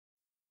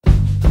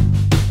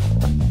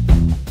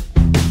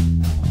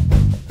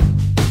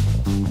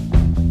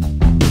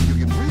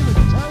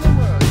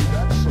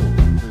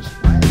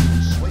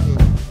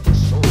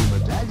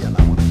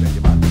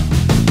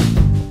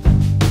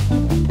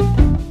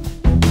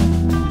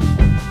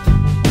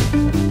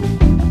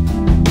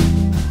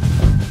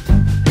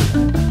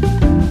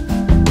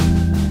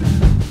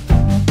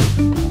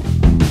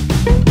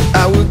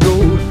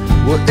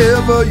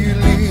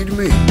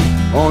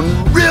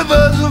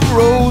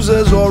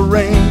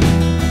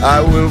I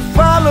will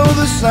follow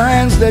the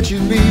signs that you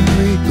leave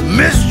me, the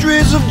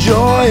mysteries of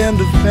joy and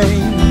of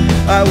pain.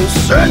 I will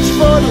search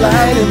for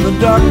light in the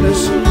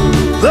darkness,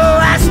 though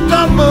I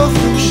stumble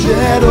through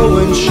shadow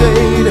and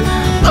shade.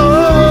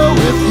 Oh,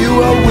 if you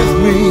are with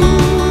me,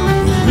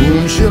 of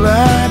whom shall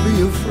I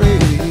be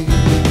afraid?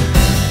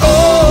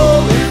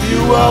 Oh, if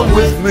you are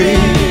with me,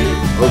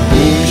 of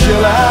whom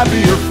shall I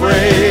be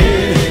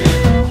afraid?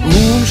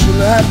 Whom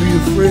shall I be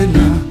afraid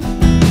now?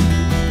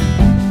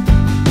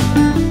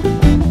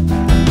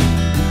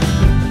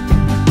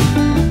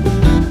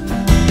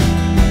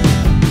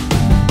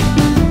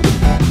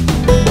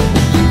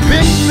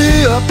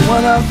 Up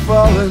when I've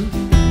fallen,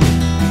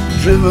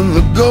 driven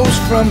the ghost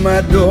from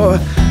my door.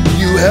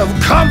 You have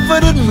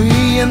comforted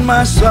me in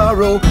my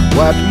sorrow,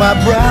 wiped my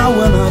brow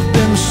when I've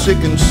been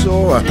sick and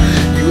sore.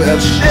 You have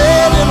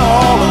shared in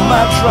all of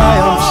my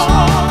triumphs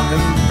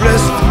and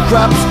blessed the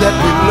crops that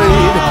we've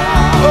laid.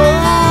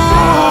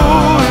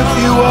 Oh, if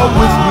you are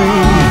with me,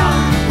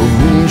 of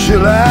whom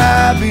shall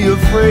I be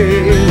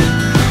afraid?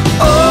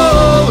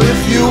 Oh, if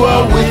you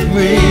are with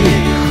me,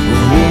 of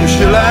whom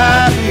shall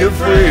I be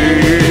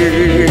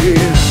afraid?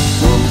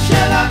 Whom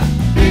shall I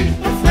be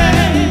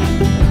afraid?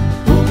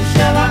 Whom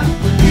shall I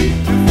be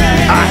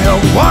afraid? I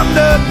have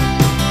wondered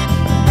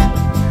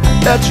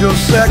at your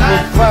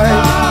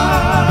sacrifice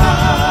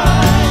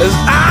as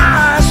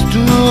I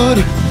stood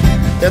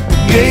at the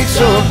gates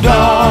of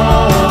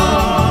dawn,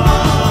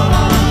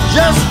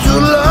 just to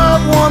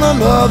love one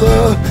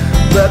another.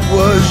 That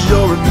was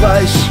your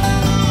advice,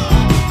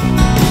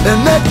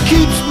 and that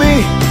keeps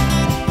me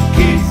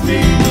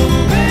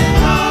moving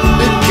on.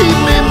 It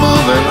keeps me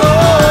moving on.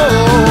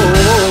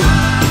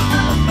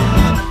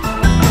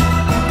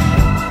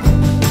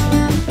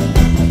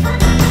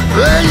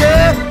 Yeah,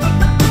 yeah.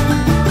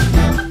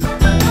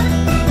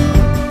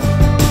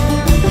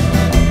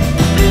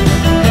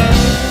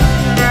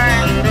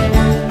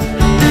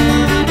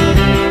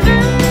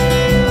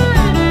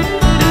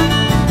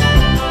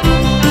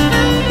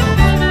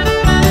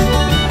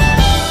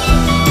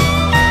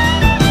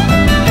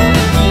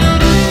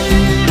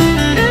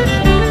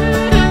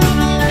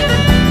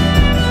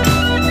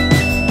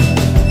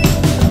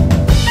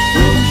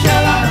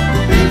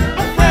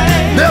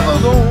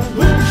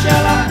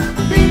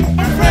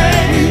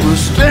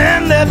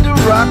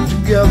 Rock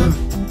together,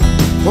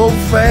 hold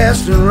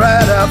fast and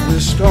ride out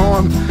this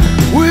storm.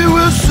 We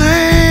will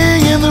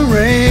sing in the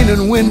rain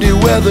and windy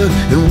weather,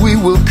 and we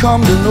will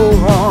come to no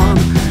harm.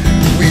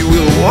 We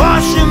will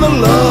wash in the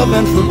love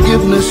and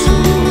forgiveness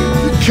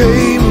that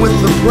came with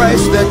the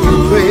price that you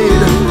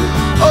paid.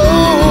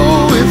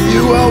 Oh, if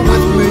you are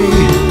with me,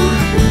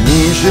 of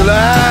whom shall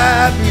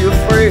I be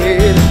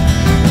afraid?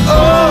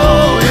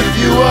 Oh, if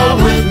you are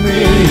with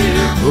me,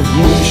 of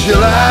whom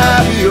shall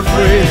I be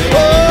afraid?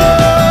 Oh,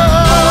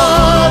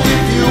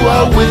 you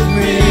are with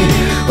me,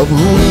 of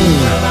whom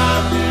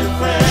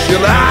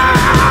shall I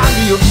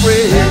be afraid?